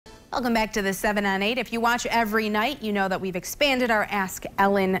Welcome back to the 7 on 8. If you watch every night, you know that we've expanded our Ask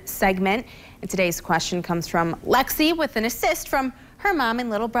Ellen segment. And today's question comes from Lexi with an assist from her mom and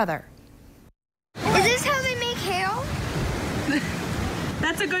little brother. Is this how they make hail?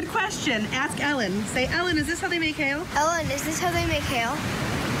 That's a good question. Ask Ellen. Say, Ellen, is this how they make hail? Ellen, is this how they make hail?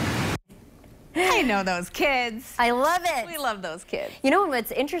 I know those kids. I love it. We love those kids. You know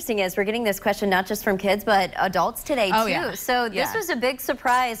what's interesting is we're getting this question not just from kids, but adults today, too. Yeah. So this was a big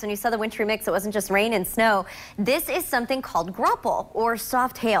surprise when you saw the wintry mix. It wasn't just rain and snow. This is something called graupel, or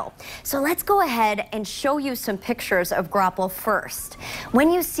soft hail. So let's go ahead and show you some pictures of graupel first. When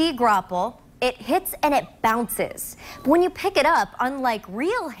you see graupel, it hits and it bounces. But when you pick it up, unlike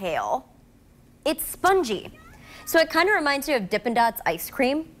real hail, it's spongy. So it kind of reminds you of Dippin' Dots ice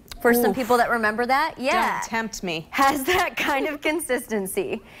cream. For some people that remember that, yeah. Don't tempt me. Has that kind of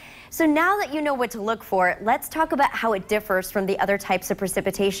consistency. So now that you know what to look for, let's talk about how it differs from the other types of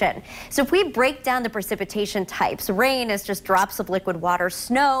precipitation. So if we break down the precipitation types, rain is just drops of liquid water,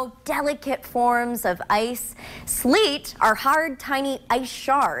 snow, delicate forms of ice, sleet are hard, tiny ice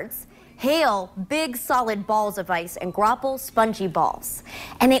shards, hail, big solid balls of ice, and graupel, spongy balls.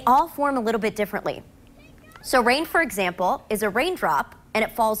 And they all form a little bit differently. So rain, for example, is a raindrop, and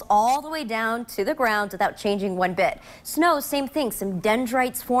it falls all the way down to the ground without changing one bit. Snow, same thing. Some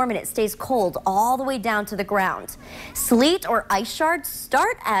dendrites form and it stays cold all the way down to the ground. Sleet or ice shards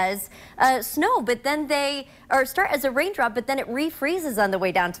start as snow, but then start as a raindrop, but then it refreezes on the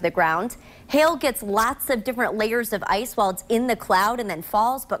way down to the ground. Hail gets lots of different layers of ice while it's in the cloud and then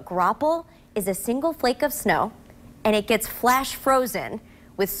falls, but graupel is a single flake of snow, and it gets flash frozen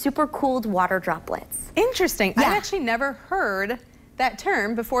with super cooled water droplets. Interesting. Yeah. I've actually never heard that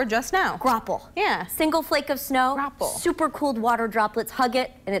term before just now. Graupel. Yeah. Single flake of snow, Graupel. super cooled water droplets, hug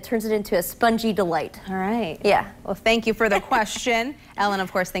it, and it turns it into a spongy delight. All right. Yeah. Well, thank you for the question. Ellen,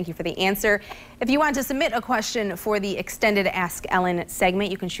 of course, thank you for the answer. If you want to submit a question for the extended Ask Ellen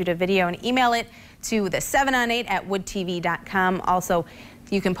segment, you can shoot a video and email it to the 7on8@woodtv.com. Also,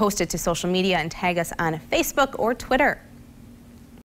 you can post it to social media and tag us on Facebook or Twitter.